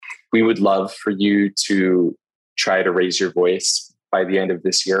We would love for you to try to raise your voice by the end of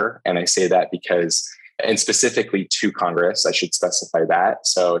this year. And I say that because, and specifically to Congress, I should specify that.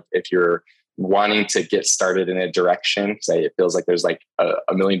 So if you're wanting to get started in a direction, because it feels like there's like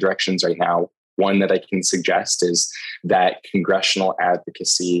a million directions right now, one that I can suggest is that congressional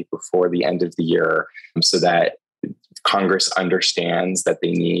advocacy before the end of the year, so that Congress understands that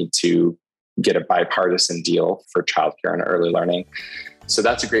they need to get a bipartisan deal for childcare and early learning. So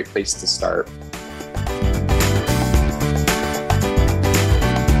that's a great place to start.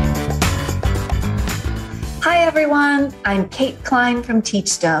 Hi, everyone. I'm Kate Klein from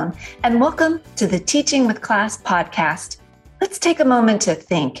Teachstone, and welcome to the Teaching with Class podcast. Let's take a moment to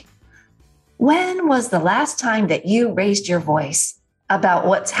think. When was the last time that you raised your voice about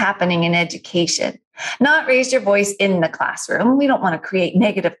what's happening in education? Not raised your voice in the classroom. We don't want to create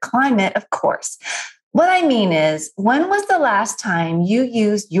negative climate, of course. What I mean is, when was the last time you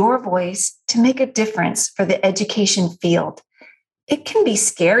used your voice to make a difference for the education field? It can be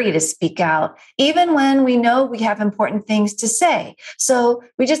scary to speak out, even when we know we have important things to say. So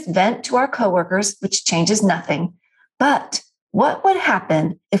we just vent to our coworkers, which changes nothing. But what would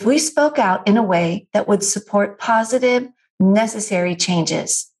happen if we spoke out in a way that would support positive, necessary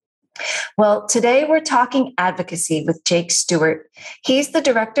changes? Well, today we're talking advocacy with Jake Stewart. He's the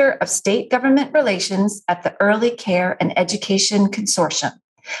Director of State Government Relations at the Early Care and Education Consortium.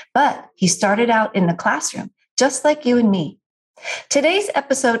 But he started out in the classroom, just like you and me. Today's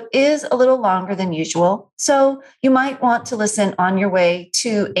episode is a little longer than usual, so you might want to listen on your way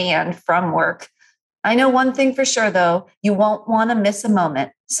to and from work. I know one thing for sure, though, you won't want to miss a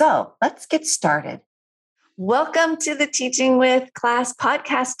moment. So let's get started. Welcome to the Teaching with Class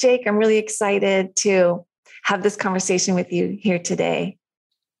podcast, Jake. I'm really excited to have this conversation with you here today.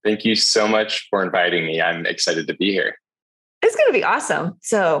 Thank you so much for inviting me. I'm excited to be here. It's going to be awesome.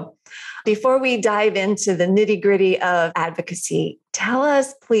 So before we dive into the nitty-gritty of advocacy, tell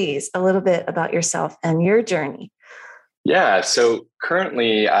us, please, a little bit about yourself and your journey. Yeah, so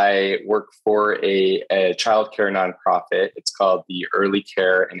currently I work for a childcare nonprofit. It's called the Early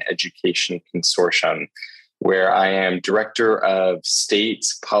Care and Education Consortium, where I am Director of State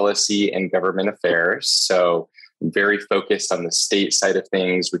Policy and Government Affairs. So I'm very focused on the state side of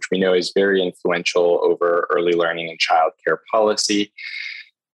things, which we know is very influential over early learning and childcare policy.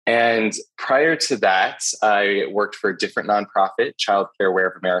 And prior to that, I worked for a different nonprofit, Childcare Aware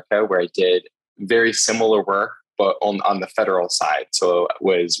of America, where I did very similar work, but on the federal side. So I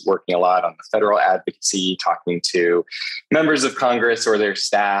was working a lot on the federal advocacy, talking to members of Congress or their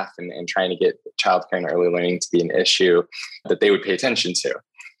staff and trying to get childcare and early learning to be an issue that they would pay attention to.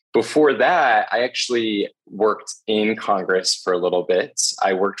 Before that, I actually worked in Congress for a little bit.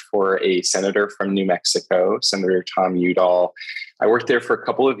 I worked for a senator from New Mexico, Senator Tom Udall. I worked there for a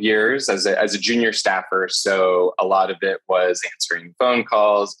couple of years as a junior staffer. So a lot of it was answering phone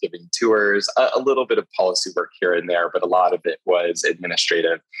calls, giving tours, a little bit of policy work here and there, but a lot of it was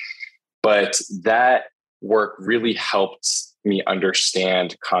administrative. But that work really helped me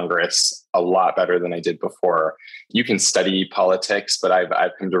understand Congress a lot better than I did before. You can study politics, but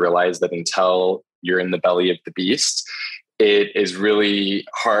I've come to realize that until you're in the belly of the beast, it is really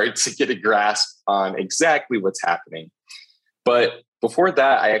hard to get a grasp on exactly what's happening. But before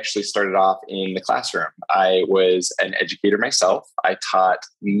that, I actually started off in the classroom. I was an educator myself. I taught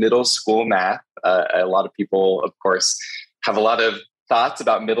middle school math. A lot of people, of course, have a lot of thoughts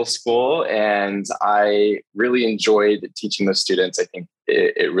about middle school, and I really enjoyed teaching those students. I think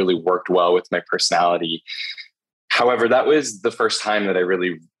it really worked well with my personality. However, that was the first time that I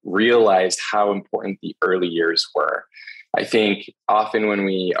really realized how important the early years were. I think often when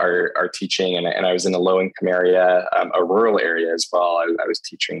we are teaching, and I was in a low-income area, a rural area as well, I was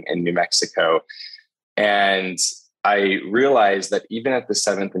teaching in New Mexico, and I realized that even at the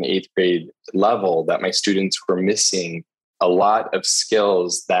 7th and 8th grade level, that my students were missing a lot of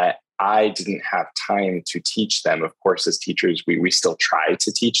skills that I didn't have time to teach them. Of course, as teachers, we still try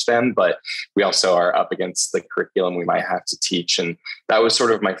to teach them, but we also are up against the curriculum we might have to teach. And that was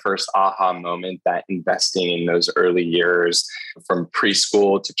sort of my first aha moment, that investing in those early years from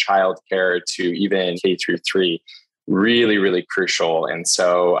preschool to childcare to even K through 3, really, really crucial. And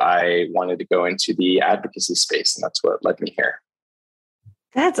so I wanted to go into the advocacy space, and that's what led me here.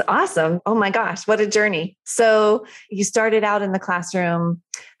 That's awesome. Oh my gosh, what a journey. So you started out in the classroom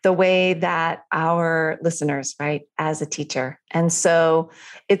the way that our listeners, right, as a teacher. And so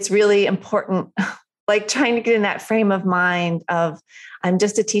it's really important, like trying to get in that frame of mind of, I'm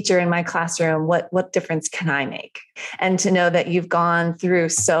just a teacher in my classroom. What difference can I make? And to know that you've gone through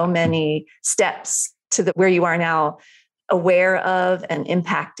so many steps to where you are now. aware of and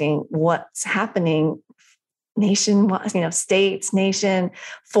impacting what's happening nation, states, nation,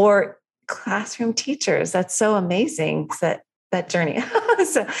 for classroom teachers. That's so amazing, that journey.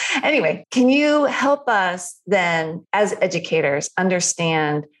 So anyway, can you help us then as educators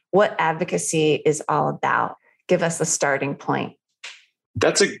understand what advocacy is all about? Give us a starting point.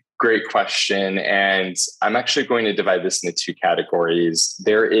 That's a great question. And I'm actually going to divide this into two categories.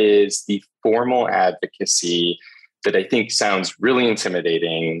 There is the formal advocacy that I think sounds really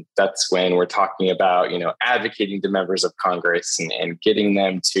intimidating. That's when we're talking about, advocating to members of Congress and getting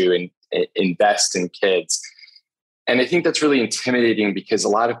them to invest in kids. And I think that's really intimidating because a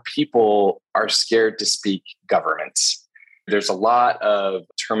lot of people are scared to speak government. There's a lot of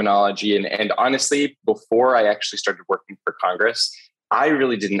terminology. And honestly, before I actually started working for Congress, I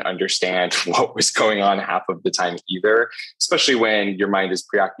really didn't understand what was going on half of the time either, especially when your mind is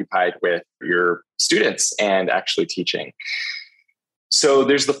preoccupied with your students and actually teaching. So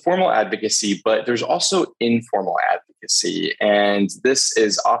there's the formal advocacy, but there's also informal advocacy. And this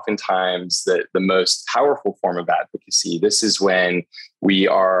is oftentimes the most powerful form of advocacy. This is when we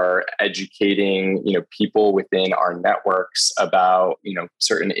are educating, people within our networks about,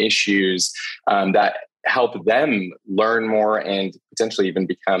 certain issues that help them learn more and potentially even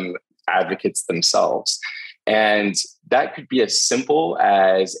become advocates themselves. And that could be as simple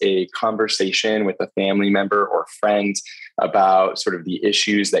as a conversation with a family member or friend about sort of the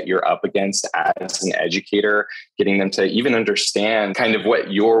issues that you're up against as an educator, getting them to even understand kind of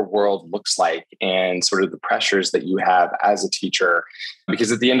what your world looks like and sort of the pressures that you have as a teacher.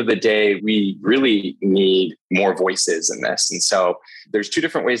 Because at the end of the day, we really need more voices in this. And so there's two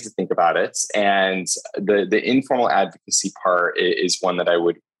different ways to think about it. And the informal advocacy part is one that I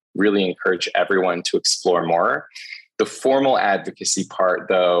would really encourage everyone to explore more. The formal advocacy part,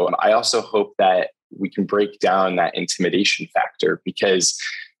 though, I also hope that we can break down that intimidation factor, because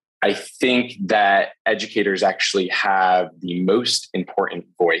I think that educators actually have the most important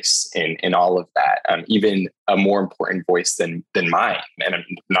voice in all of that, even a more important voice than mine. And I'm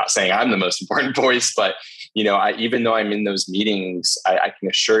not saying I'm the most important voice, but even though I'm in those meetings, I can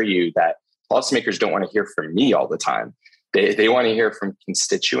assure you that policymakers don't want to hear from me all the time. They want to hear from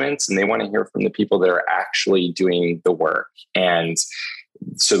constituents, and they want to hear from the people that are actually doing the work. And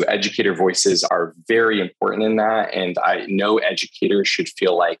so educator voices are very important in that. And I know educators should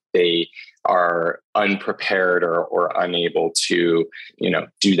feel like they are unprepared or unable to,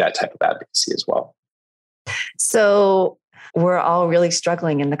 do that type of advocacy as well. So we're all really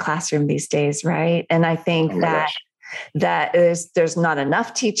struggling in the classroom these days, right? And I think there's not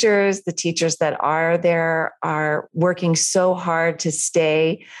enough teachers. The teachers that are there are working so hard to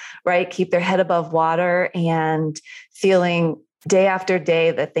stay, right, keep their head above water, and feeling day after day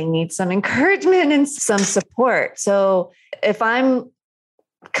that they need some encouragement and some support. So if I'm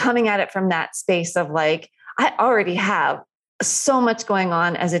coming at it from that space of like, I already have so much going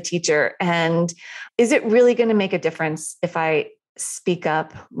on as a teacher, and is it really going to make a difference if I speak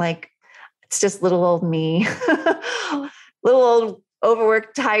up? Like, it's just little old me, little old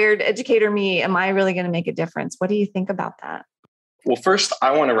overworked, tired educator me. Am I really going to make a difference? What do you think about that? Well, first,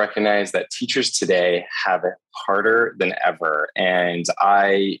 I want to recognize that teachers today have it harder than ever. And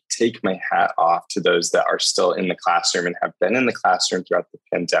I take my hat off to those that are still in the classroom and have been in the classroom throughout the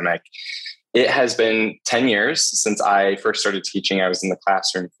pandemic. It has been 10 years since I first started teaching. I was in the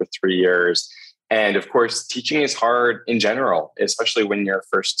classroom for 3 years. And of course, teaching is hard in general, especially when you're a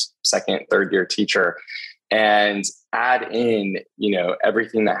first, second, third year teacher. And add in,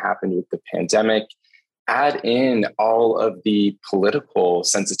 everything that happened with the pandemic, add in all of the political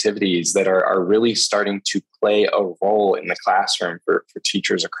sensitivities that are really starting to play a role in the classroom for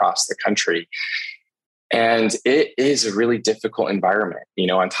teachers across the country. And it is a really difficult environment,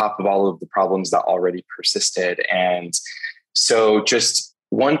 on top of all of the problems that already persisted. And so just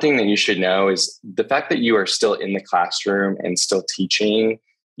one thing that you should know is the fact that you are still in the classroom and still teaching,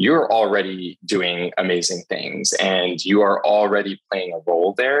 you're already doing amazing things and you are already playing a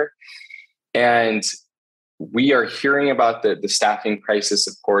role there. And we are hearing about the staffing crisis,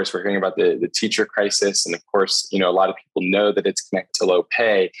 of course. We're hearing about the teacher crisis. And of course, a lot of people know that it's connected to low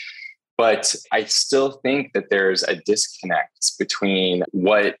pay. But I still think that there's a disconnect between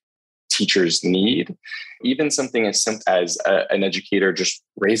what teachers need, even something as simple as an educator just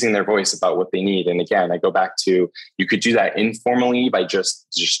raising their voice about what they need. And again, I go back to, you could do that informally by just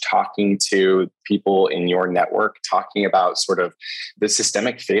talking to people in your network, talking about sort of the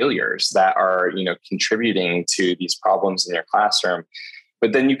systemic failures that are, contributing to these problems in your classroom.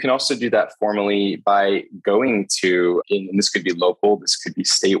 But then you can also do that formally by going to, and this could be local, this could be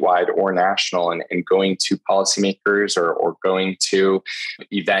statewide or national, and going to policymakers or going to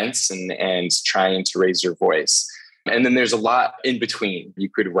events and trying to raise your voice. And then there's a lot in between. You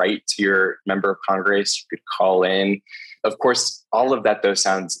could write to your member of Congress, you could call in. Of course, all of that, though,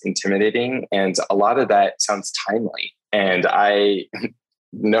 sounds intimidating, and a lot of that sounds timely. And I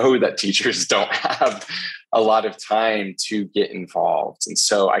know that teachers don't have a lot of time to get involved. And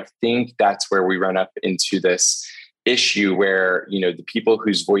so I think that's where we run up into this issue where, the people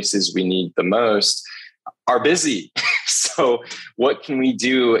whose voices we need the most are busy. So what can we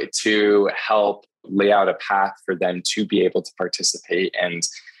do to help lay out a path for them to be able to participate? And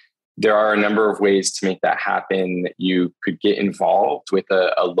there are a number of ways to make that happen. You could get involved with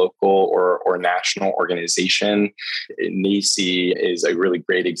a local or national organization. NAEYC is a really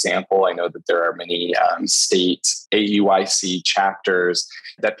great example. I know that there are many state AEYC chapters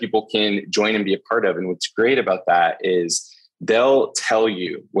that people can join and be a part of. And what's great about that is they'll tell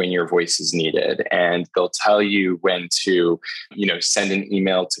you when your voice is needed, and they'll tell you when to, send an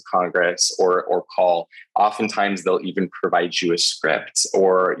email to Congress or call. Oftentimes, they'll even provide you a script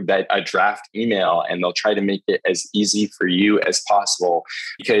or a draft email, and they'll try to make it as easy for you as possible,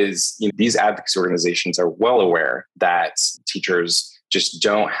 because these advocacy organizations are well aware that teachers just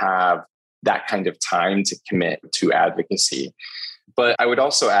don't have that kind of time to commit to advocacy. But I would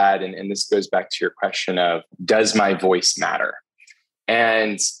also add, and this goes back to your question of, does my voice matter?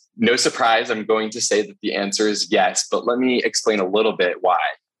 And no surprise, I'm going to say that the answer is yes, but let me explain a little bit why.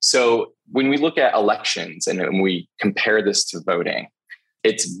 So when we look at elections and we compare this to voting,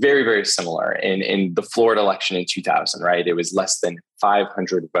 it's very, very similar. In the Florida election in 2000, right? It was less than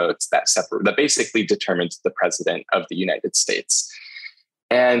 500 votes that basically determined the president of the United States.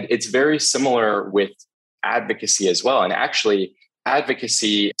 And it's very similar with advocacy as well. And actually,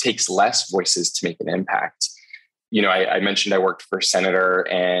 advocacy takes less voices to make an impact. I mentioned I worked for a senator,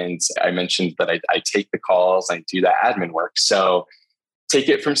 and I mentioned that I take the calls, I do the admin work. So take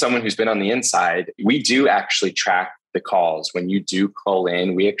it from someone who's been on the inside. We do actually track the calls. When you do call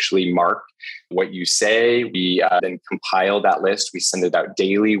in, we actually mark what you say. We then compile that list. We send it out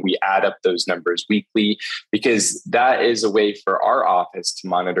daily. We add up those numbers weekly, because that is a way for our office to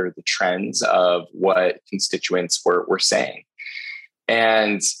monitor the trends of what constituents were saying.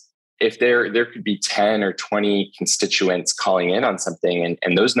 And if there could be 10 or 20 constituents calling in on something,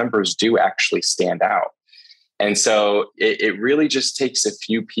 and those numbers do actually stand out. And so it really just takes a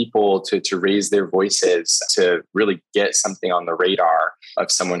few people to raise their voices to really get something on the radar of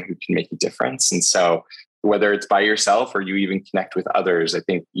someone who can make a difference. And so whether it's by yourself or you even connect with others, I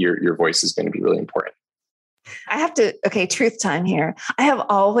think your voice is going to be really important. Truth time here. I have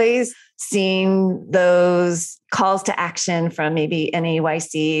always seen those calls to action from maybe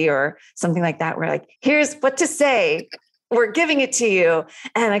NAEYC or something like that, where like, here's what to say. We're giving it to you.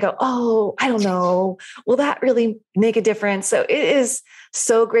 And I go, oh, I don't know. Will that really make a difference? So it is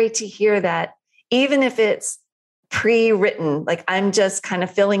so great to hear that, even if it's pre-written, like I'm just kind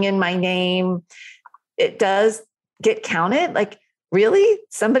of filling in my name, it does get counted. Like, really?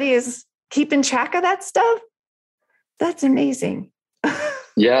 Somebody is keeping track of that stuff? That's amazing.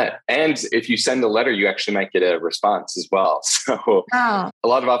 Yeah. And if you send a letter, you actually might get a response as well. So A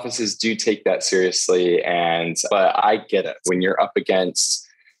lot of offices do take that seriously. But I get it. When you're up against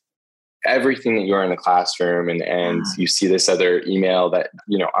everything that you are in the classroom and you see this other email that,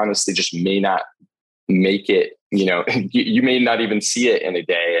 honestly just may not make it, you may not even see it in a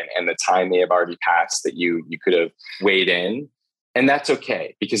day, and the time may have already passed that you could have weighed in. And that's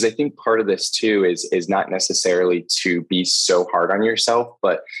okay, because I think part of this too is not necessarily to be so hard on yourself,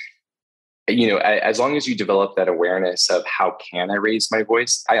 but as long as you develop that awareness of how can I raise my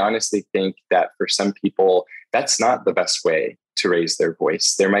voice, I honestly think that for some people, that's not the best way to raise their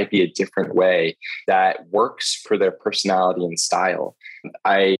voice. There might be a different way that works for their personality and style.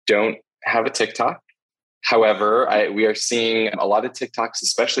 I don't have a TikTok. However, we are seeing a lot of TikToks,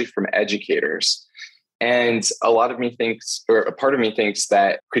 especially from educators. And a part of me thinks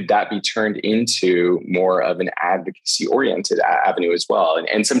that could that be turned into more of an advocacy-oriented avenue as well.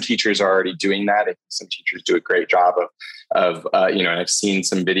 And some teachers are already doing that. I think some teachers do a great job of and I've seen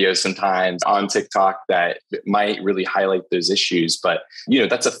some videos sometimes on TikTok that might really highlight those issues. But,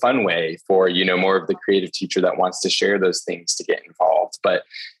 that's a fun way for, more of the creative teacher that wants to share those things to get involved. But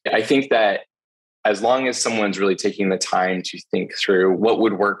I think that as long as someone's really taking the time to think through what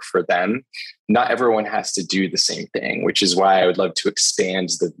would work for them, not everyone has to do the same thing, which is why I would love to expand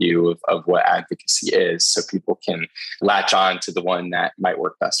the view of what advocacy is, so people can latch on to the one that might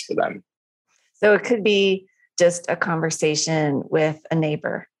work best for them. So it could be just a conversation with a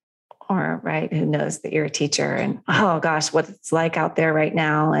neighbor or right, who knows that you're a teacher and, oh gosh, what it's like out there right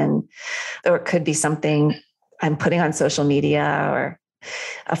now. Or it could be something I'm putting on social media or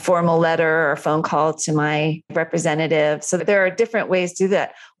a formal letter or a phone call to my representative. So there are different ways to do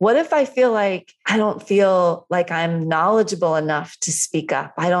that. What if I feel like I don't feel like I'm knowledgeable enough to speak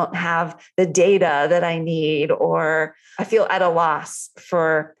up? I don't have the data that I need, or I feel at a loss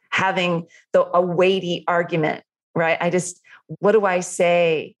for having a weighty argument, right? What do I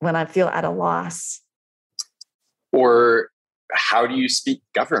say when I feel at a loss? Or how do you speak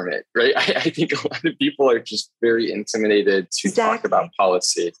government, right? I think a lot of people are just very intimidated to talk about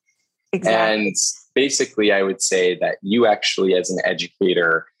policy. Exactly. And basically, I would say that you actually, as an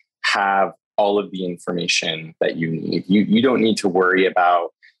educator, have all of the information that you need. You don't need to worry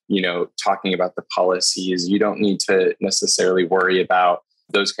about, talking about the policies. You don't need to necessarily worry about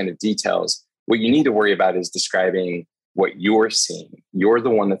those kind of details. What you need to worry about is describing what you're seeing. You're the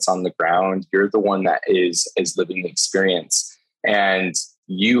one that's on the ground. You're the one that is living the experience. And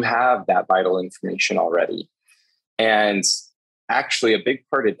you have that vital information already. And actually, a big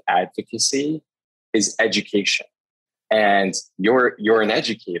part of advocacy is education. And you're an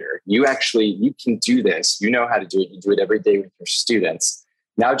educator. You can do this. You know how to do it. You do it every day with your students.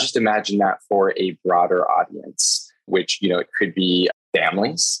 Now just imagine that for a broader audience, which, it could be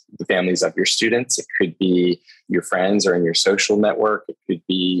families, the families of your students. It could be your friends or in your social network. It could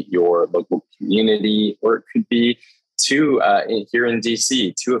be your local community, or it could be here in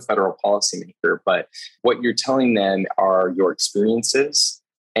DC to a federal policymaker. But what you're telling them are your experiences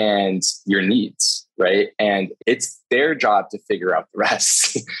and your needs, right? And it's their job to figure out the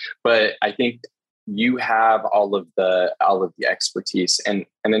rest. But I think you have all of the expertise. And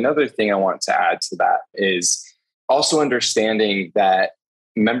another thing I want to add to that is also understanding that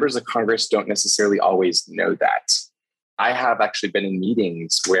members of Congress don't necessarily always know that. I have actually been in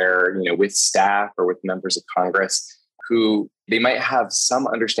meetings where, with staff or with members of Congress who they might have some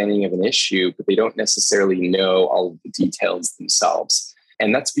understanding of an issue, but they don't necessarily know all of the details themselves.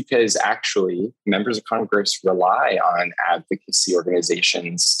 And that's because actually members of Congress rely on advocacy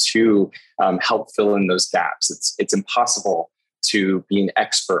organizations to help fill in those gaps. It's impossible to be an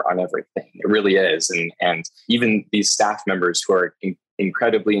expert on everything. It really is. And even these staff members who are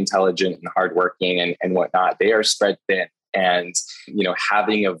incredibly intelligent and hardworking and whatnot, they are spread thin. And,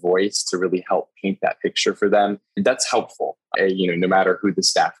 having a voice to really help paint that picture for them, that's helpful, no matter who the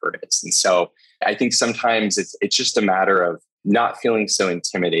staffer is. And so I think sometimes it's just a matter of not feeling so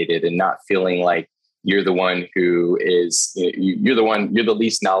intimidated and not feeling like you're the one who is, you're the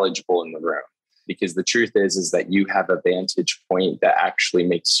least knowledgeable in the room. Because the truth is that you have a vantage point that actually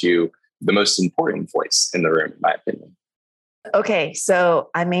makes you the most important voice in the room, in my opinion. Okay,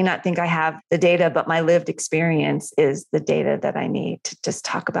 so I may not think I have the data, but my lived experience is the data that I need to just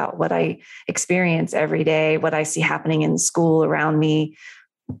talk about what I experience every day, what I see happening in the school around me,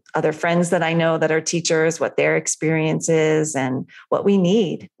 other friends that I know that are teachers, what their experience is, and what we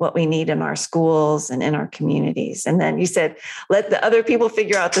need in our schools and in our communities. And then you said, let the other people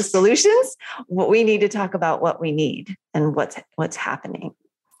figure out the solutions. What we need to talk about what we need and what's happening.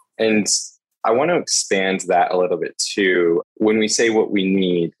 And I want to expand that a little bit too. When we say what we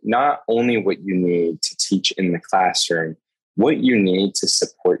need, not only what you need to teach in the classroom, what you need to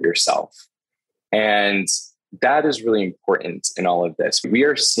support yourself. And that is really important in all of this. We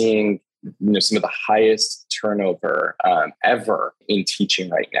are seeing, some of the highest turnover ever in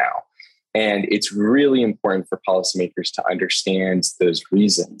teaching right now. And it's really important for policymakers to understand those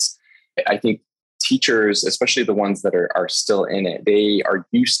reasons. I think teachers, especially the ones that are still in it, they are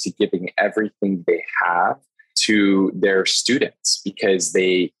used to giving everything they have to their students because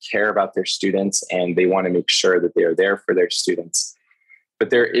they care about their students and they want to make sure that they are there for their students. But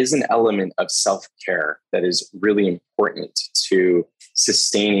there is an element of self-care that is really important to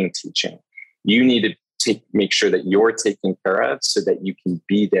sustaining teaching. You need to make sure that you're taken care of so that you can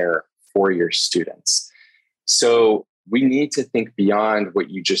be there for your students. So we need to think beyond what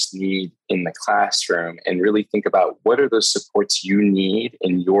you just need in the classroom and really think about what are those supports you need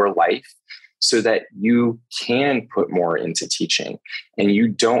in your life so that you can put more into teaching and you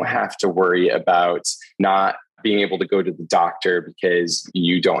don't have to worry about not being able to go to the doctor because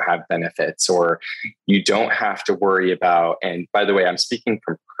you don't have benefits, or you don't have to worry about, and by the way, I'm speaking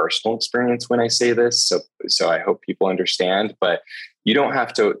from personal experience when I say this, so I hope people understand, but you don't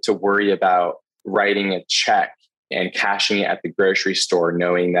have to worry about writing a check and cashing it at the grocery store,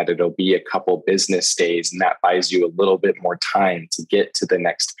 knowing that it'll be a couple business days and that buys you a little bit more time to get to the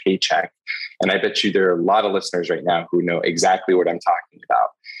next paycheck. And I bet you there are a lot of listeners right now who know exactly what I'm talking about.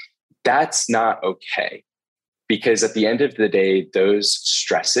 That's not okay. because at the end of the day, those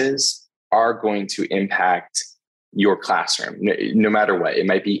stresses are going to impact your classroom, no matter what. It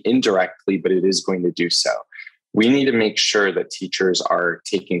might be indirectly, but it is going to do so. We need to make sure that teachers are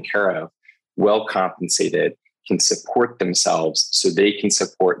taken care of, well compensated, can support themselves so they can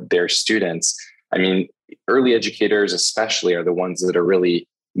support their students. I mean, early educators especially are the ones that are really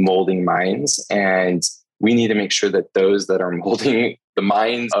molding minds. And we need to make sure that those that are molding the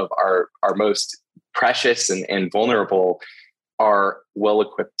minds of our most precious and vulnerable are well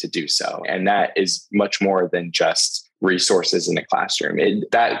equipped to do so. And that is much more than just resources in a classroom.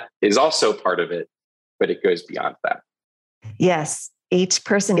 That is also part of it, but it goes beyond that. Yes. Each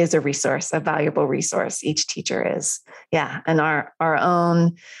person is a resource, a valuable resource. Each teacher is. Yeah. And our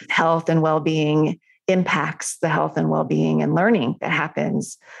own health and well-being impacts the health and well-being and learning that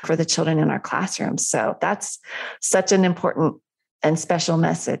happens for the children in our classrooms. So that's such an important and special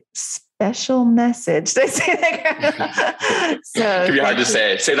message. Special message. Did I say that? So it can be hard to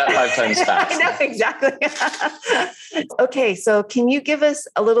say. Say that 5 times fast. I know, exactly. Okay. So can you give us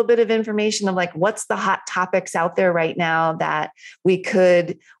a little bit of information of like, what's the hot topics out there right now that we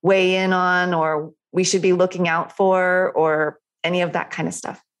could weigh in on, or we should be looking out for, or any of that kind of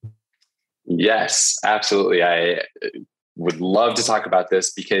stuff? Yes, absolutely. I would love to talk about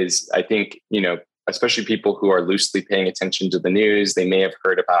this because I think, especially people who are loosely paying attention to the news, they may have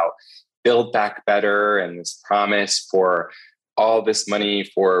heard about Build Back Better and this promise for all this money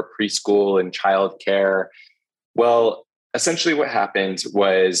for preschool and childcare. Well, essentially what happened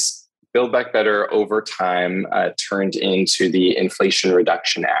was Build Back Better over time turned into the Inflation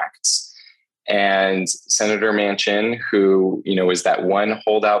Reduction Act. And Senator Manchin, who, was that one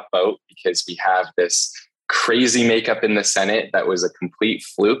holdout vote, because we have this crazy makeup in the Senate that was a complete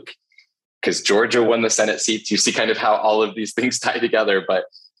fluke, because Georgia won the Senate seats. You see kind of how all of these things tie together. But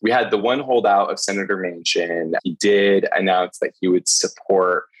we had the one holdout of Senator Manchin. He did announce that he would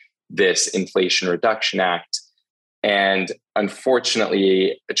support this Inflation Reduction Act. And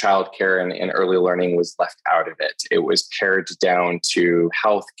unfortunately, childcare and early learning was left out of it. It was pared down to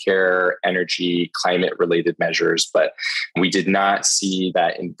healthcare, energy, climate-related measures, but we did not see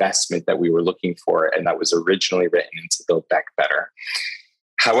that investment that we were looking for and that was originally written into Build Back Better.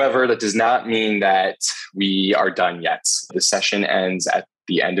 However, that does not mean that we are done yet. The session ends at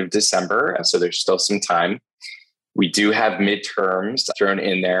the end of December, so there's still some time. We do have midterms thrown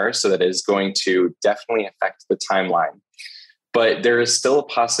in there, so that is going to definitely affect the timeline. But there is still a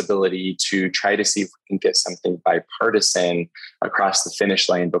possibility to try to see if we can get something bipartisan across the finish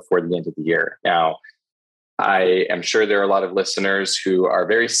line before the end of the year. Now, I am sure there are a lot of listeners who are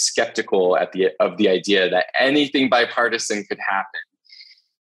very skeptical of the idea that anything bipartisan could happen.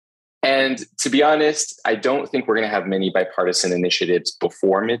 And to be honest, I don't think we're going to have many bipartisan initiatives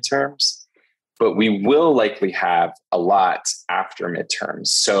before midterms, but we will likely have a lot after midterms.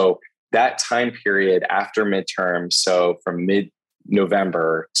 So that time period after midterms, so from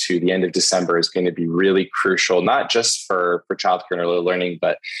mid-November to the end of December, is going to be really crucial, not just for childcare and early learning,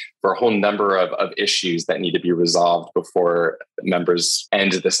 but for a whole number of issues that need to be resolved before members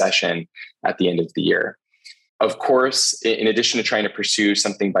end the session at the end of the year. Of course, in addition to trying to pursue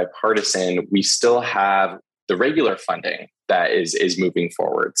something bipartisan, we still have the regular funding that is moving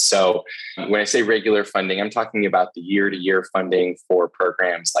forward. So when I say regular funding, I'm talking about the year-to-year funding for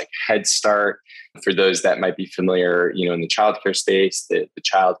programs like Head Start. For those that might be familiar, in the childcare space, the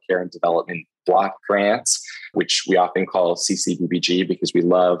Child Care and Development Block Grants, which we often call CCDBG because we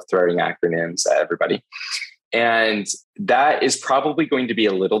love throwing acronyms at everybody. And that is probably going to be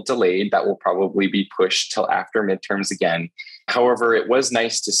a little delayed. That will probably be pushed till after midterms again. However, it was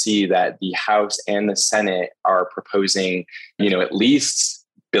nice to see that the House and the Senate are proposing, at least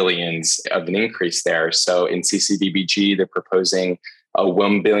billions of an increase there. So in CCDBG, they're proposing a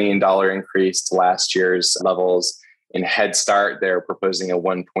 $1 billion increase to last year's levels. In Head Start, they're proposing a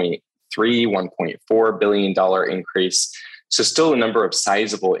 $1.4 billion increase. So still a number of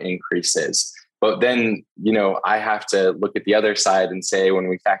sizable increases. But then, I have to look at the other side and say, when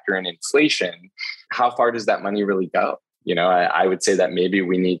we factor in inflation, how far does that money really go? I would say that maybe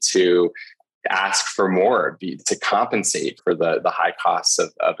we need to ask for more to compensate for the high costs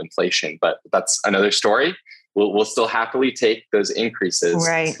of inflation. But that's another story. We'll still happily take those increases.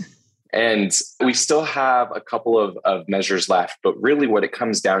 Right. And we still have a couple of measures left. But really what it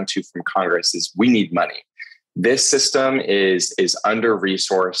comes down to from Congress is we need money. This system is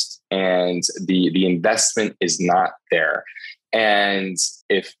under-resourced and the investment is not there. And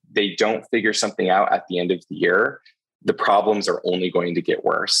if they don't figure something out at the end of the year, the problems are only going to get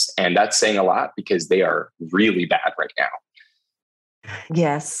worse. And that's saying a lot because they are really bad right now.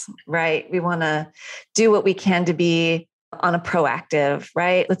 Yes, right. We want to do what we can to be on a proactive,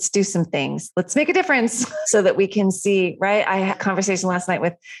 right? Let's do some things. Let's make a difference so that we can see, right? I had a conversation last night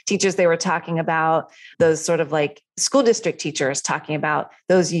with teachers. They were talking about those sort of like school district teachers talking about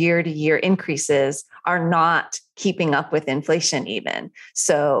those year to year increases are not keeping up with inflation even.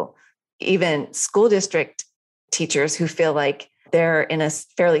 So even school district teachers who feel like they're in a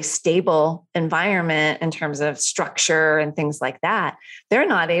fairly stable environment in terms of structure and things like that, they're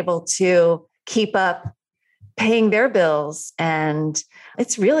not able to keep up paying their bills. And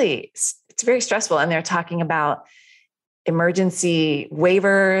it's very stressful. And they're talking about emergency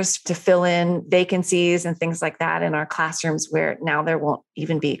waivers to fill in vacancies and things like that in our classrooms where now there won't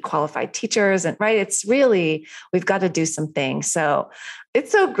even be qualified teachers. And right, it's really, we've got to do some things. So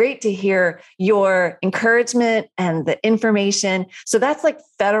it's so great to hear your encouragement and the information. So that's like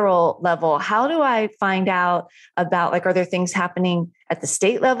federal level. How do I find out about, like, are there things happening at the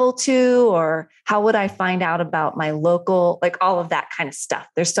state level too? Or how would I find out about my local, like all of that kind of stuff?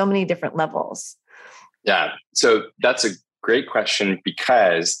 There's so many different levels. Yeah. So that's a great question,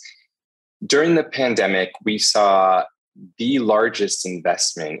 because during the pandemic, we saw the largest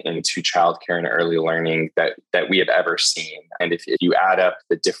investment into childcare and early learning that we have ever seen. And if you add up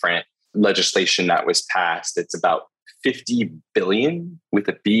the different legislation that was passed, it's about $50 billion with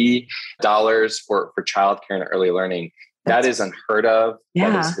a B dollars for childcare and early learning. That is unheard of. Yeah.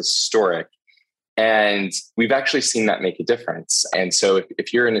 That is historic. And we've actually seen that make a difference. And so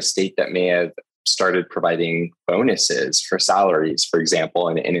if you're in a state that may have started providing bonuses for salaries, for example,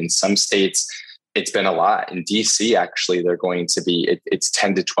 and in some states, it's been a lot. In DC, actually, they're going to be, it's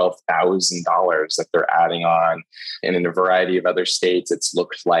 $10,000 to $12,000 that they're adding on. And in a variety of other states, it's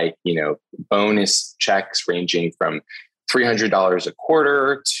looked like, bonus checks ranging from $300 a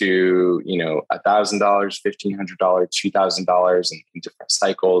quarter to, $1,000, $1,500, $2,000 in different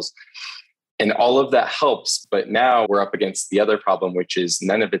cycles. And all of that helps. But now we're up against the other problem, which is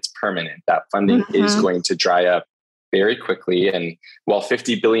none of it's permanent. That funding is going to dry up very quickly. And while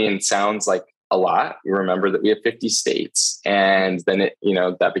 50 billion sounds like a lot, you remember that we have 50 states, and then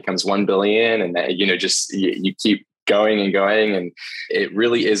that becomes 1 billion, and that, you keep going and going, and it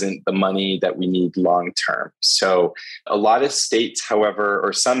really isn't the money that we need long term. So a lot of states, however,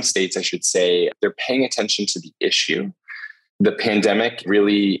 or some states, I should say, they're paying attention to the issue. The pandemic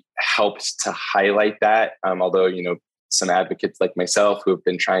really helped to highlight that, although, some advocates like myself who have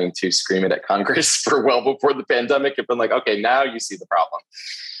been trying to scream it at Congress for well before the pandemic have been like, okay, now you see the problem.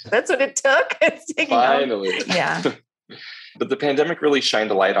 That's what it took. Finally. Yeah. But the pandemic really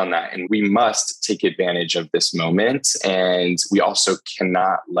shined a light on that. And we must take advantage of this moment. And we also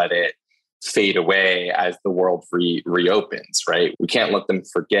cannot let it fade away as the world reopens, right? We can't let them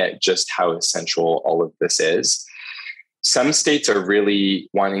forget just how essential all of this is. Some states are really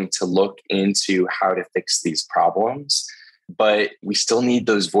wanting to look into how to fix these problems, but we still need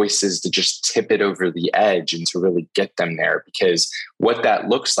those voices to just tip it over the edge and to really get them there, because what that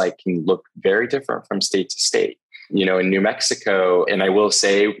looks like can look very different from state to state. In New Mexico, and I will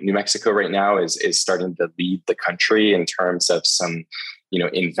say New Mexico right now is starting to lead the country in terms of some,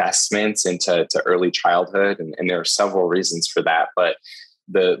 investments into early childhood. And there are several reasons for that, but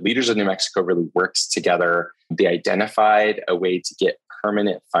the leaders of New Mexico really worked together. They identified a way to get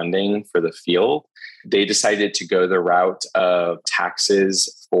permanent funding for the field. They decided to go the route of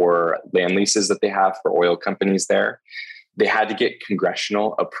taxes for land leases that they have for oil companies there. They had to get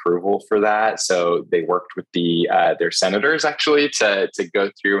congressional approval for that. So they worked with their senators actually to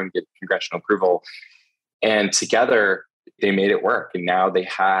go through and get congressional approval. And together they made it work. And now they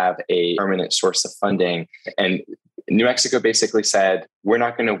have a permanent source of funding. And New Mexico basically said, we're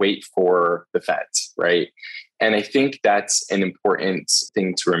not going to wait for the feds, right? And I think that's an important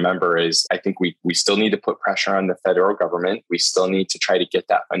thing to remember is I think we still need to put pressure on the federal government. We still need to try to get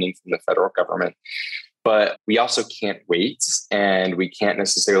that funding from the federal government. But we also can't wait, and we can't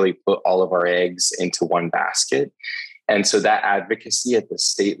necessarily put all of our eggs into one basket. And so that advocacy at the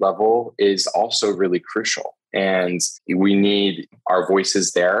state level is also really crucial. And we need our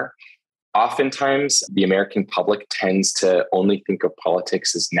voices there. Oftentimes, the American public tends to only think of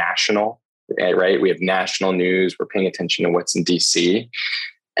politics as national, right? We have national news. We're paying attention to what's in DC.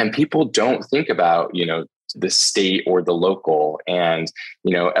 And people don't think about, the state or the local. And,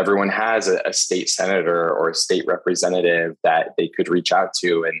 everyone has a state senator or a state representative that they could reach out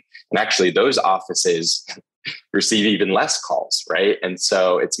to. And actually, those offices receive even less calls, right? And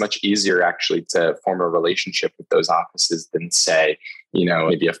so it's much easier actually to form a relationship with those offices than, say,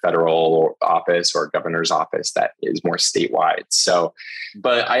 maybe a federal office or a governor's office that is more statewide. So,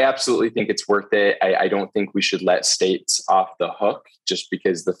 but I absolutely think it's worth it. I don't think we should let states off the hook just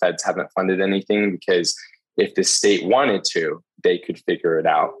because the feds haven't funded anything, because if the state wanted to, they could figure it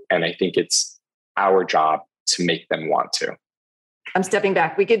out. And I think it's our job to make them want to. I'm stepping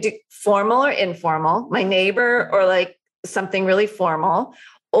back. We could do formal or informal, my neighbor, or like something really formal,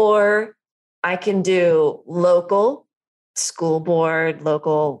 or I can do local, school board,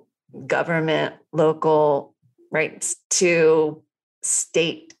 local government, local, right, to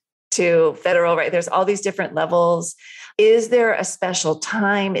state, to federal, right? There's all these different levels. Is there a special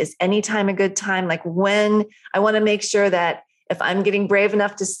time? Is any time a good time? Like when I want to make sure that if I'm getting brave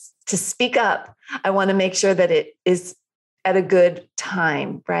enough to speak up, I want to make sure that it is at a good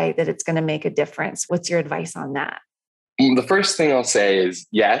time, right? That it's going to make a difference. What's your advice on that? The first thing I'll say is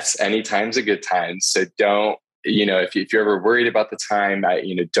yes, anytime's a good time. So don't, if you're ever worried about the time,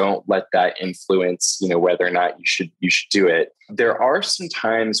 don't let that influence, whether or not you should do it. There are some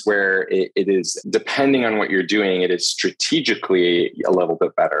times where it is, depending on what you're doing, it is strategically a little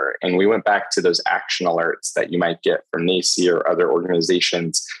bit better. And we went back to those action alerts that you might get from NACCE or other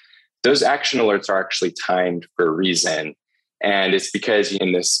organizations. Those action alerts are actually timed for a reason. And it's because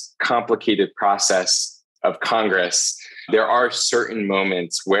in this complicated process of Congress, there are certain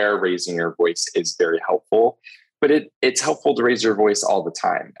moments where raising your voice is very helpful, but it's helpful to raise your voice all the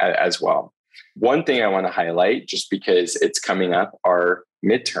time as well. One thing I want to highlight, just because it's coming up, are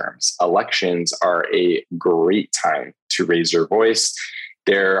midterms. Elections are a great time to raise your voice.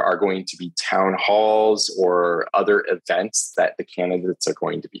 There are going to be town halls or other events that the candidates are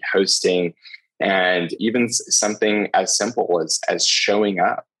going to be hosting. And even something as simple as showing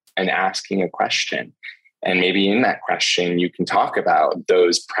up and asking a question. And maybe in that question, you can talk about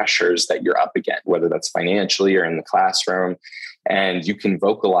those pressures that you're up against, whether that's financially or in the classroom. And you can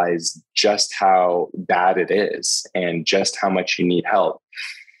vocalize just how bad it is and just how much you need help.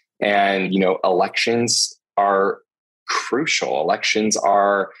 And, elections are crucial. Elections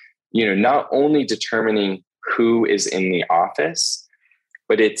are, not only determining who is in the office,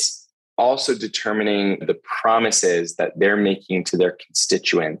 but it's also determining the promises that they're making to their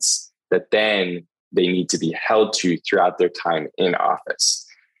constituents that then they need to be held to throughout their time in office.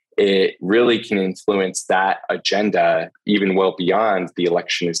 It really can influence that agenda even well beyond the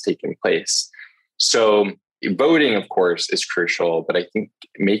election is taking place. So voting, of course, is crucial, but I think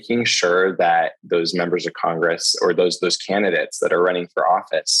making sure that those members of Congress or those candidates that are running for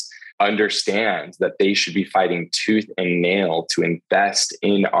office understand that they should be fighting tooth and nail to invest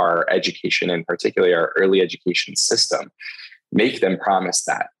in our education, and particularly our early education system. Make them promise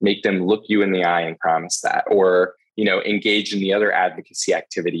that. Make them look you in the eye and promise that. Or, engage in the other advocacy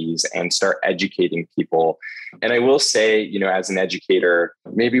activities and start educating people. And I will say, as an educator,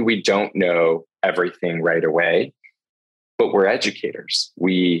 maybe we don't know everything right away, but we're educators.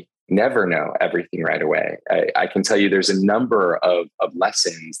 We never know everything right away. I can tell you there's a number of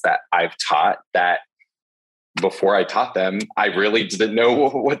lessons that I've taught that before I taught them, I really didn't know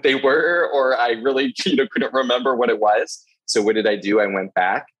what they were, or I really couldn't remember what it was. So what did I do? I went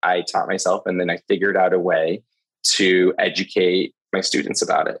back, I taught myself, and then I figured out a way to educate my students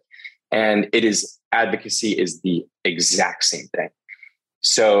about it. And advocacy is the exact same thing.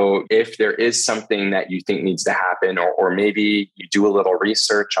 So if there is something that you think needs to happen, or maybe you do a little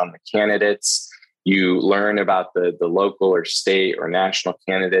research on the candidates, you learn about the local or state or national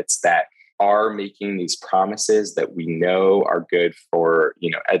candidates that are making these promises that we know are good for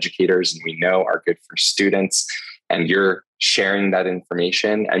educators and we know are good for students, and you're sharing that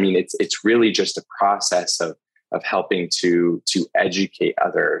information. I mean, it's really just a process of helping to educate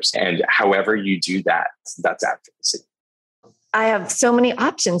others. And however you do that, that's advocacy. I have so many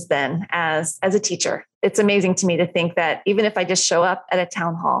options then as a teacher. It's amazing to me to think that even if I just show up at a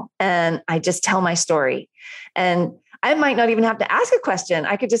town hall and I just tell my story, and I might not even have to ask a question.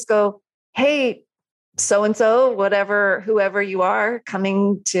 I could just go, hey, so-and-so, whoever you are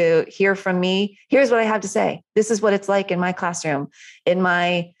coming to hear from me, here's what I have to say. This is what it's like in my classroom, in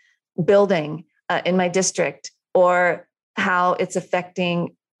my building, in my district, or how it's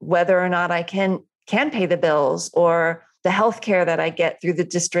affecting whether or not I can pay the bills, or the healthcare that I get through the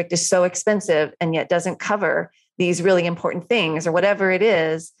district is so expensive and yet doesn't cover these really important things, or whatever it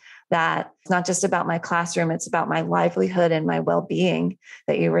is. That it's not just about my classroom, it's about my livelihood and my well-being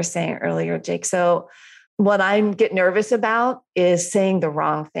that you were saying earlier, Jake. So what I get nervous about is saying the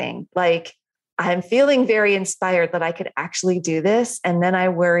wrong thing. Like, I'm feeling very inspired that I could actually do this. And then I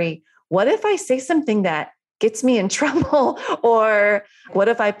worry, what if I say something that gets me in trouble? Or what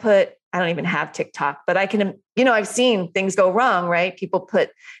if I put I don't even have TikTok, but I can, I've seen things go wrong, right? People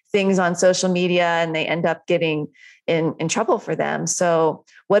put things on social media and they end up getting in trouble for them. So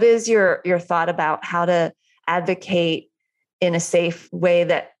what is your thought about how to advocate in a safe way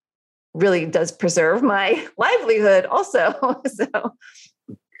that really does preserve my livelihood also?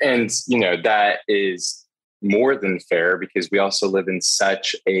 And, that is more than fair, because we also live in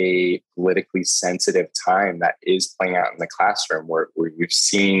such a politically sensitive time that is playing out in the classroom, where we've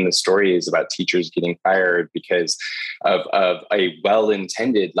seen the stories about teachers getting fired because of a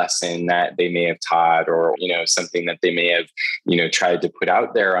well-intended lesson that they may have taught, or, something that they may have, tried to put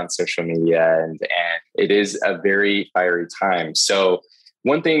out there on social media. And it is a very fiery time. So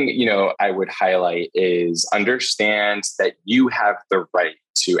one thing, I would highlight is understand that you have the right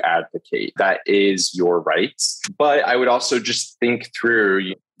to advocate. That is your rights. But I would also just think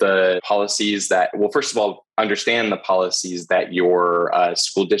through the policies that, well, first of all, understand the policies that your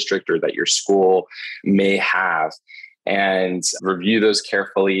school district or that your school may have, and review those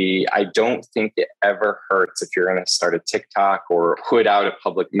carefully. I don't think it ever hurts if you're going to start a TikTok or put out a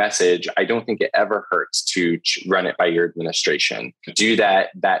public message. I don't think it ever hurts to run it by your administration. Do that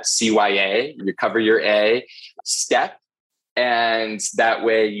CYA, you cover your A step. And that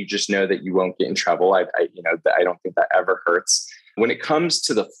way you just know that you won't get in trouble. I don't think that ever hurts. When it comes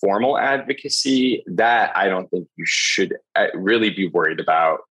to the formal advocacy, that I don't think you should really be worried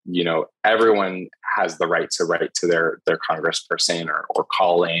about. Everyone has the right to write to their congressperson or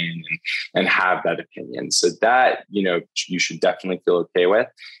call in and have that opinion. So that, you should definitely feel okay with.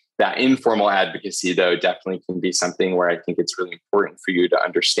 That informal advocacy, though, definitely can be something where I think it's really important for you to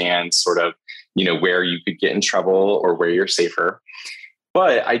understand sort of, where you could get in trouble or where you're safer.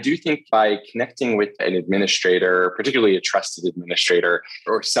 But I do think by connecting with an administrator, particularly a trusted administrator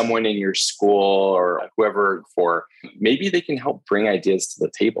or someone in your school or whoever, maybe they can help bring ideas to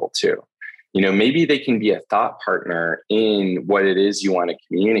the table too. Maybe they can be a thought partner in what it is you want to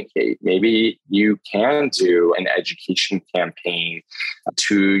communicate. Maybe you can do an education campaign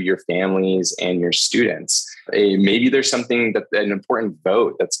to your families and your students. Maybe there's something an important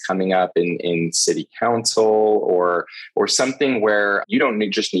vote that's coming up in city council or something where you don't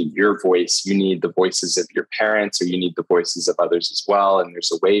just need your voice. You need the voices of your parents, or you need the voices of others as well. And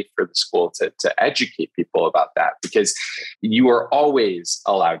there's a way for the school to educate people about that, because you are always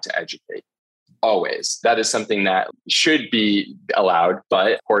allowed to educate. Always. That is something that should be allowed.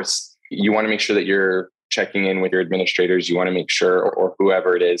 But of course, you want to make sure that you're checking in with your administrators. You want to make sure, or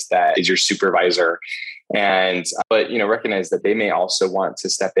whoever it is that is your supervisor. But recognize that they may also want to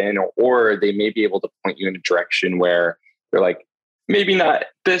step in, or they may be able to point you in a direction where they're like, maybe not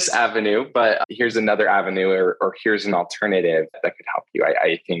this avenue, but here's another avenue, or here's an alternative that could help you.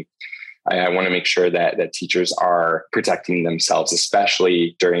 I think I want to make sure that teachers are protecting themselves,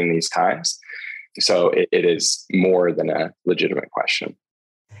 especially during these times. So it is more than a legitimate question.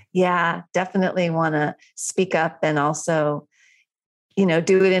 Yeah, definitely want to speak up and also,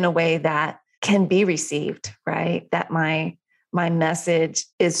 do it in a way that can be received, right? That my message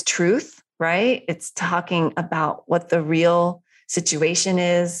is truth, right? It's talking about what the real situation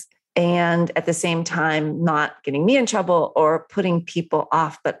is, and at the same time, not getting me in trouble or putting people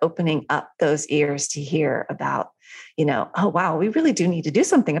off, but opening up those ears to hear about, oh, wow, we really do need to do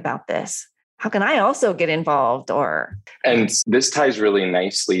something about this. How can I also get involved? And this ties really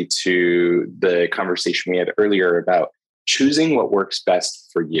nicely to the conversation we had earlier about choosing what works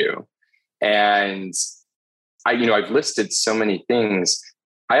best for you. And I've listed so many things.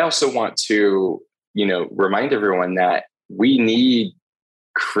 I also want to, remind everyone that we need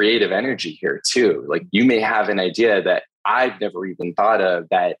creative energy here too. Like, you may have an idea that I've never even thought of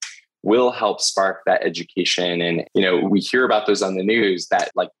that will help spark that education. And, we hear about those on the news,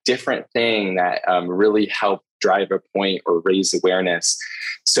 that like different thing that really help drive a point or raise awareness.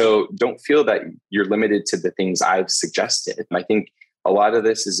 So don't feel that you're limited to the things I've suggested. I think a lot of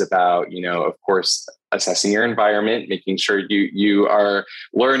this is about, of course, assessing your environment, making sure you are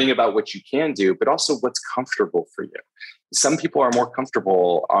learning about what you can do, but also what's comfortable for you. Some people are more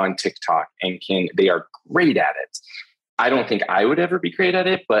comfortable on TikTok and they are great at it. I don't think I would ever be great at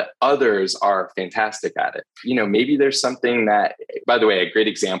it, but others are fantastic at it. Maybe there's something that, by the way, a great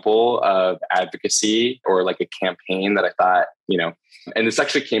example of advocacy or like a campaign that I thought, and this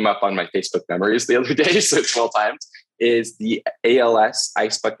actually came up on my Facebook memories the other day, so it's well timed, is the ALS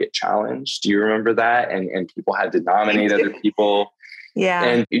Ice Bucket Challenge. Do you remember that? And people had to nominate other people. Yeah.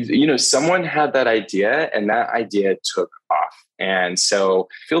 And, someone had that idea, and that idea took off. And so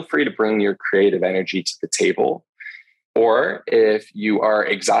feel free to bring your creative energy to the table. Or if you are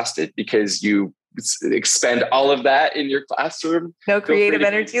exhausted because you expend all of that in your classroom. No creative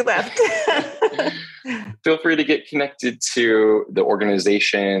energy left. Feel free to get connected to the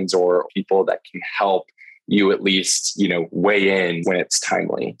organizations or people that can help you at least, weigh in when it's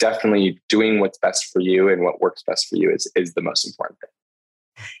timely. Definitely doing what's best for you and what works best for you is the most important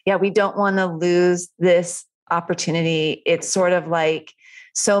thing. Yeah, we don't want to lose this opportunity. It's sort of like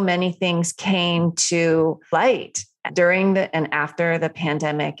so many things came to light during and after the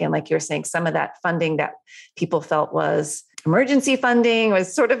pandemic. And like you're saying, some of that funding that people felt was emergency funding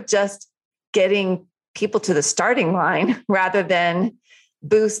was sort of just getting people to the starting line rather than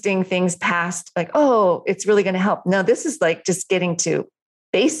boosting things past like, oh, it's really going to help. No, this is like just getting to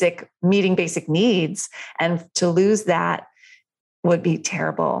meeting basic needs. And to lose that would be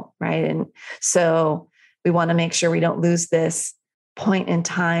terrible, right? And so we want to make sure we don't lose this point in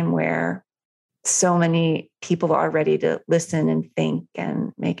time where so many people are ready to listen and think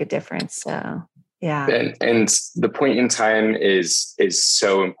and make a difference. So, yeah. And the point in time is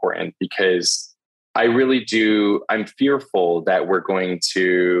so important because I'm fearful that we're going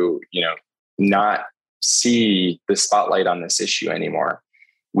to, not see the spotlight on this issue anymore.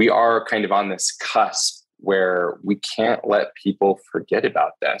 We are kind of on this cusp where we can't let people forget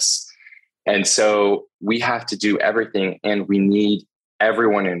about this. And so we have to do everything, and we need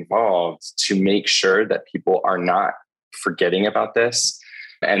everyone involved to make sure that people are not forgetting about this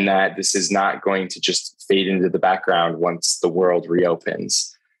and that this is not going to just fade into the background once the world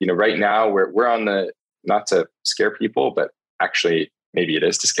reopens. Right now we're on not to scare people, but actually maybe it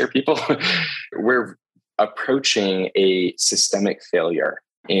is to scare people. We're approaching a systemic failure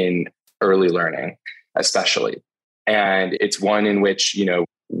in early learning, especially. And it's one in which,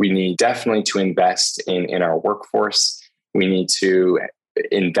 we need definitely to invest in our workforce. We need to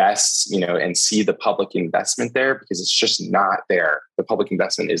invest, and see the public investment there because it's just not there. The public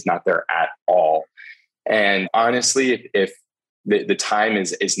investment is not there at all. And honestly, if the time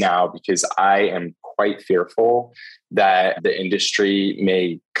is now, because I am quite fearful that the industry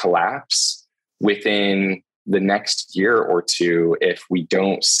may collapse within the next year or two if we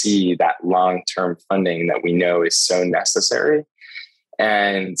don't see that long-term funding that we know is so necessary.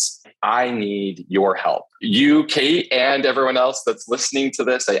 And I need your help. You, Kate, and everyone else that's listening to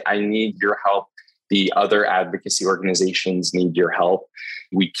this, I need your help. The other advocacy organizations need your help.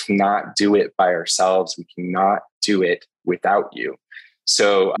 We cannot do it by ourselves. We cannot do it without you.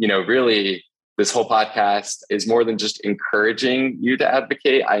 So, really, this whole podcast is more than just encouraging you to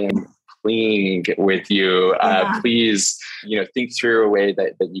advocate. I am pleading with you. Please, think through a way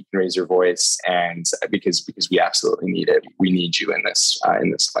that you can raise your voice, and because we absolutely need it. We need you in this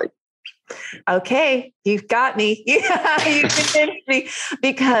fight. Okay, you've got me. Yeah, you convinced me,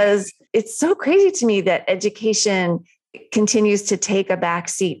 because it's so crazy to me that education continues to take a back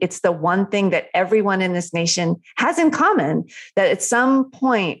seat. It's the one thing that everyone in this nation has in common, that at some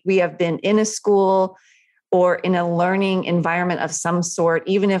point we have been in a school or in a learning environment of some sort,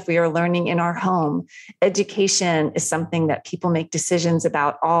 even if we are learning in our home. Education is something that people make decisions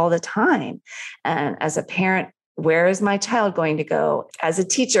about all the time. And as a parent, where is my child going to go? As a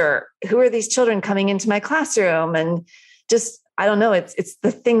teacher, who are these children coming into my classroom? And just, I don't know, it's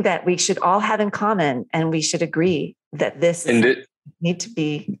the thing that we should all have in common, and we should agree that this need to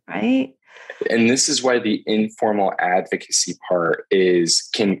be, right? And this is why the informal advocacy part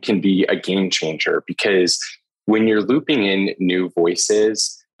can be a game changer, because when you're looping in new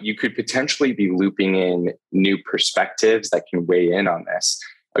voices, you could potentially be looping in new perspectives that can weigh in on this.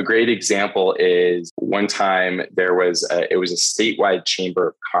 A great example is one time it was a statewide Chamber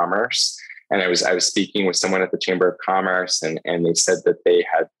of Commerce, and I was speaking with someone at the Chamber of Commerce, and they said that they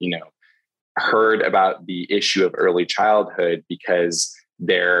had heard about the issue of early childhood because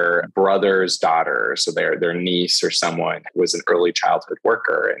their brother's daughter, so their niece or someone, was an early childhood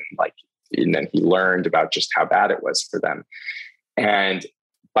worker, and then he learned about just how bad it was for them. And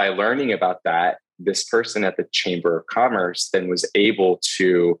by learning about that, this person at the Chamber of Commerce then was able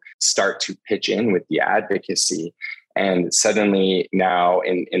to start to pitch in with the advocacy. And suddenly now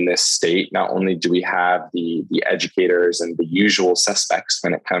in this state, not only do we have the educators and the usual suspects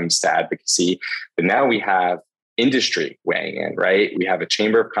when it comes to advocacy, but now we have industry weighing in, right? We have a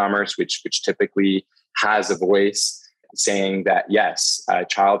Chamber of Commerce, which typically has a voice saying that, yes,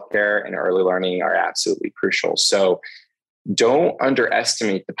 childcare and early learning are absolutely crucial. So don't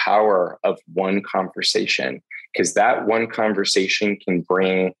underestimate the power of one conversation, because that one conversation can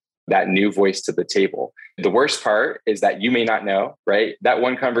bring that new voice to the table. The worst part is that you may not know, right? That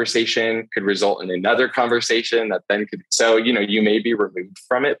one conversation could result in another conversation that then could, so, you may be removed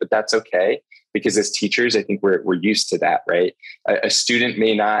from it, but that's okay. Because as teachers, I think we're used to that, right? A student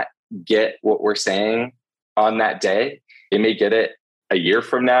may not get what we're saying on that day, they may get it a year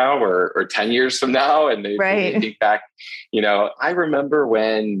from now or 10 years from now. And they think back, I remember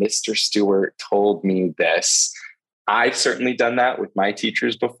when Mr. Stewart told me this. I've certainly done that with my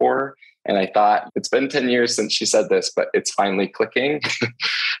teachers before. And I thought, it's been 10 years since she said this, but it's finally clicking.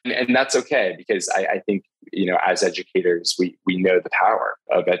 and that's okay, because I think, as educators, we know the power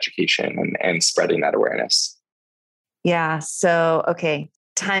of education and spreading that awareness. Yeah. So, okay.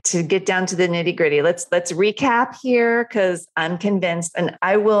 Time to get down to the nitty gritty. Let's recap here, because I'm convinced, and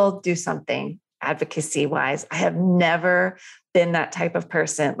I will do something advocacy wise. I have never been that type of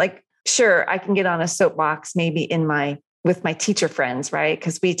person. Like, sure, I can get on a soapbox, maybe with my teacher friends, right?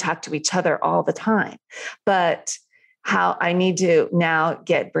 Because we talk to each other all the time. But how I need to now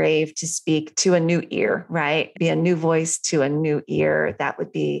get brave to speak to a new ear, right? Be a new voice to a new ear. That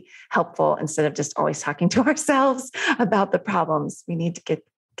would be helpful, instead of just always talking to ourselves about the problems. We need to get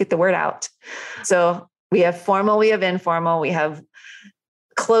the word out. So we have formal, we have informal, we have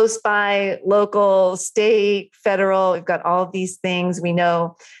close by, local, state, federal. We've got all of these things. We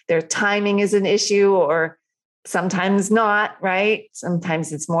know their timing is an issue, or sometimes not, right?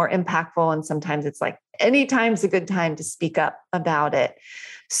 Sometimes it's more impactful, and sometimes it's like any time's a good time to speak up about it.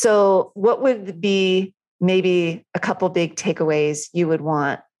 So what would be maybe a couple big takeaways you would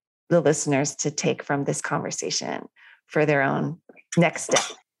want the listeners to take from this conversation for their own next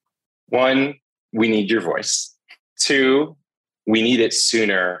step? 1, we need your voice. 2, we need it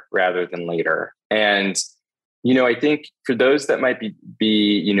sooner rather than later. And, I think for those that might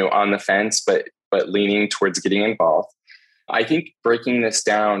be on the fence, but leaning towards getting involved, I think breaking this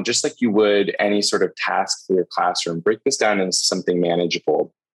down, just like you would any sort of task for your classroom, break this down into something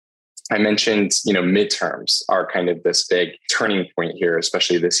manageable. I mentioned, midterms are kind of this big turning point here,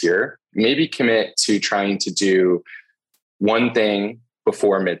 especially this year. Maybe commit to trying to do one thing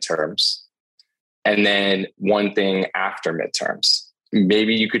before midterms and then one thing after midterms.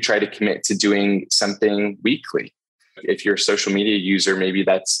 Maybe you could try to commit to doing something weekly. If you're a social media user, maybe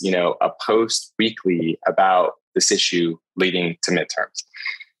that's, a post weekly about this issue leading to midterms.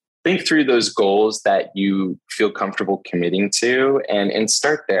 Think through those goals that you feel comfortable committing to and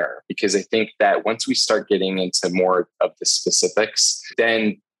start there, because I think that once we start getting into more of the specifics,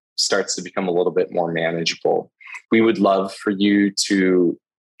 then starts to become a little bit more manageable. We would love for you to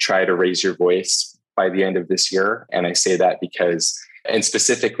try to raise your voice by the end of this year. And I say that because, and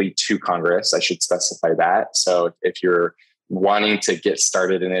specifically to Congress, I should specify that. So if you're wanting to get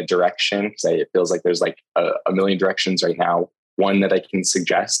started in a direction, because it feels like there's like a million directions right now, one that I can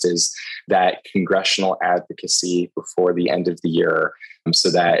suggest is that congressional advocacy before the end of the year,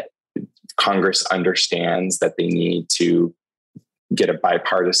 so that Congress understands that they need to get a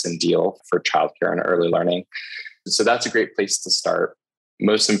bipartisan deal for childcare and early learning. So that's a great place to start.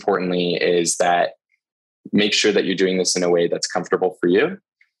 Most importantly is that make sure that you're doing this in a way that's comfortable for you,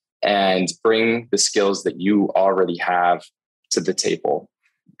 and bring the skills that you already have to the table.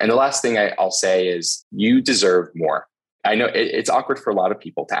 And the last thing I'll say is you deserve more. I know it's awkward for a lot of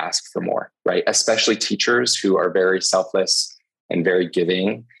people to ask for more, right? Especially teachers who are very selfless and very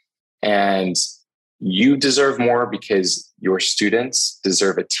giving. And you deserve more because your students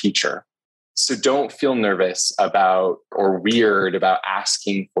deserve a teacher. So don't feel nervous about or weird about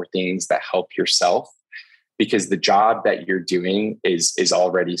asking for things that help yourself, because the job that you're doing is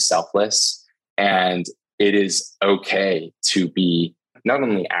already selfless. And it is okay to be not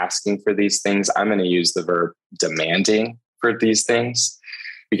only asking for these things, I'm going to use the verb demanding for these things,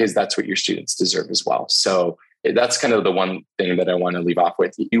 because that's what your students deserve as well. So that's kind of the one thing that I want to leave off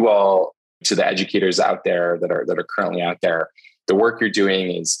with. You all, to the educators out there that are currently out there, the work you're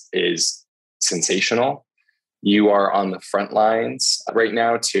doing is sensational. You are on the front lines right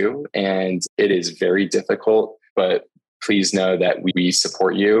now too, and it is very difficult, but please know that we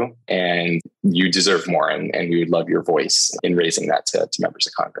support you and you deserve more. And we would love your voice in raising that to members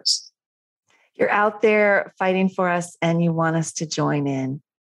of Congress. You're out there fighting for us and you want us to join in,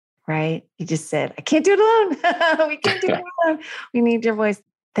 right? You just said, I can't do it alone. We can't do it alone. We need your voice.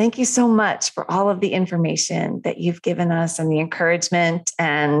 Thank you so much for all of the information that you've given us and the encouragement.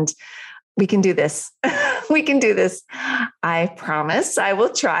 And we can do this. We can do this. I promise I will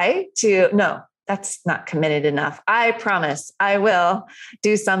try to, no, that's not committed enough. I promise I will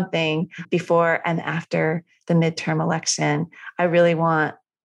do something before and after the midterm election. I really want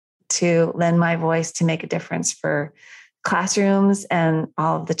to lend my voice to make a difference for classrooms and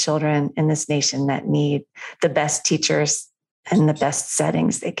all of the children in this nation that need the best teachers and the best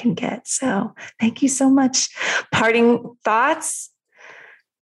settings they can get. So thank you so much. Parting thoughts?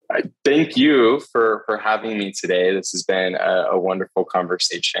 Thank you for having me today. This has been a wonderful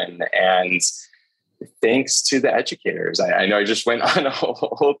conversation, and thanks to the educators. I know I just went on a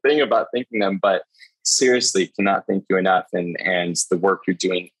whole thing about thanking them, but seriously, cannot thank you enough. And the work you're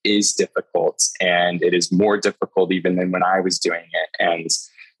doing is difficult, and it is more difficult even than when I was doing it. And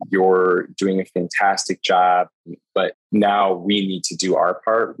you're doing a fantastic job, but now we need to do our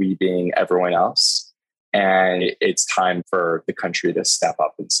part, we being everyone else. And it's time for the country to step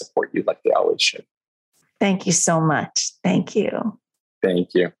up and support you like they always should. Thank you so much. Thank you.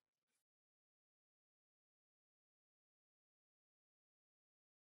 Thank you.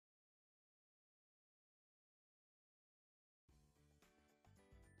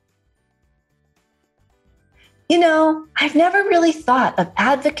 You know, I've never really thought of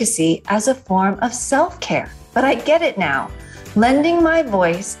advocacy as a form of self-care, but I get it now. Lending my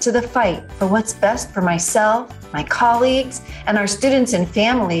voice to the fight for what's best for myself, my colleagues, and our students and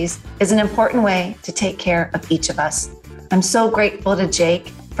families is an important way to take care of each of us. I'm so grateful to Jake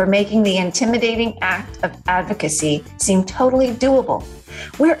for making the intimidating act of advocacy seem totally doable.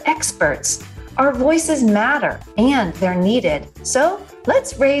 We're experts. Our voices matter and they're needed. So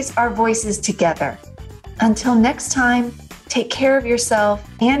let's raise our voices together. Until next time, take care of yourself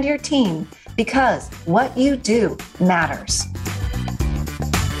and your team, because what you do matters.